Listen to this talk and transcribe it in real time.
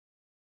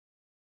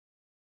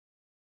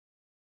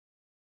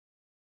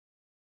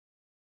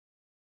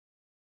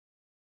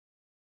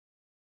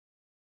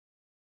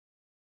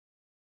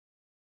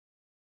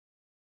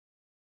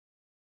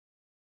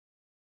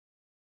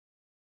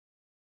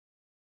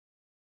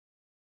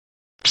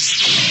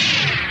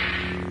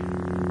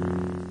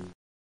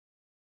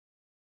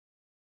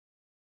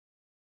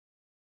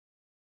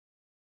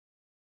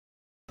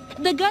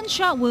The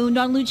gunshot wound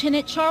on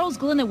Lieutenant Charles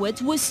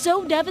Gliniewicz was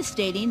so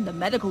devastating, the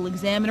medical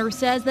examiner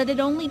says that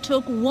it only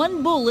took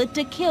one bullet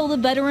to kill the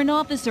veteran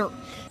officer.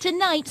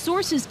 Tonight,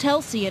 sources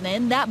tell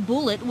CNN that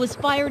bullet was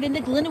fired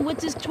into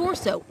Gliniewicz's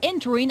torso,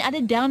 entering at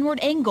a downward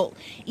angle.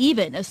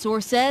 Even, a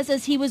source says,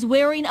 as he was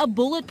wearing a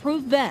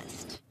bulletproof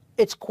vest.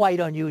 It's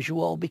quite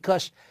unusual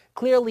because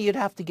clearly you'd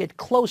have to get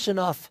close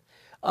enough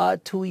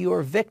to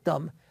your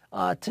victim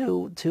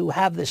to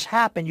have this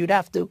happen. You'd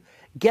have to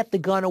get the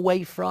gun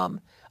away from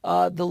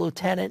the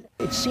lieutenant.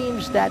 It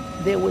seems that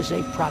there was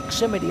a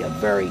proximity,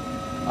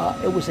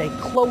 it was a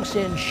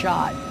close-in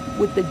shot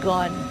with the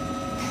gun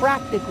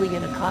practically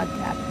in a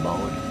contact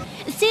mode.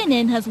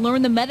 CNN has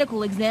learned the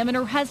medical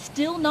examiner has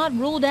still not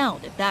ruled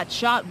out if that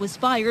shot was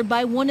fired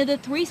by one of the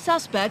three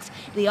suspects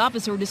the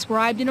officer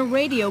described in a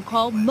radio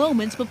call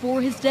moments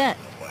before his death.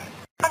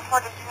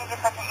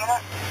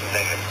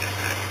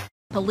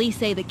 Police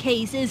say the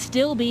case is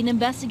still being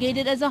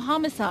investigated as a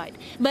homicide,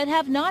 but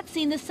have not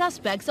seen the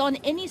suspects on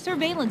any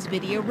surveillance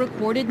video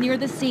recorded near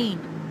the scene.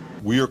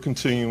 We are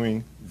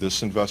continuing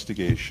this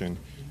investigation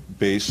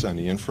based on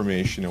the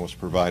information that was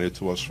provided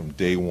to us from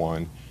day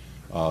one,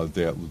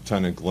 that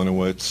Lieutenant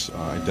Gliniewicz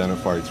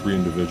identified three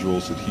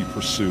individuals that he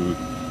pursued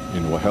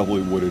in a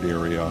heavily wooded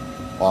area.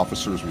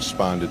 Officers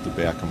responded to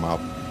back him up,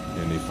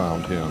 and they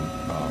found him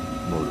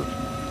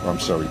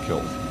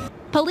killed.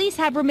 Police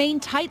have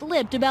remained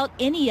tight-lipped about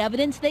any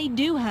evidence they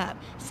do have,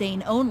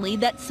 saying only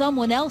that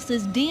someone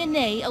else's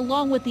DNA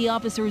along with the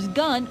officer's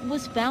gun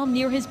was found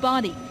near his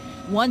body.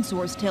 One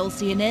source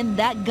tells CNN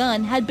that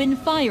gun had been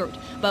fired,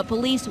 but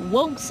police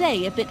won't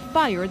say if it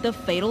fired the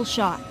fatal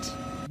shot.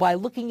 By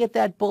looking at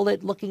that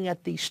bullet, looking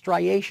at the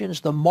striations,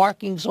 the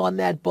markings on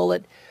that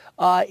bullet,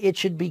 it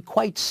should be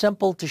quite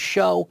simple to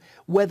show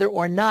whether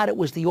or not it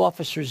was the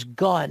officer's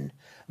gun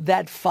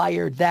that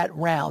fired that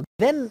round.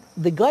 Then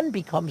the gun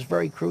becomes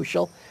very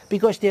crucial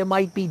because there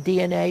might be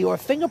DNA or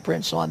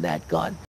fingerprints on that gun.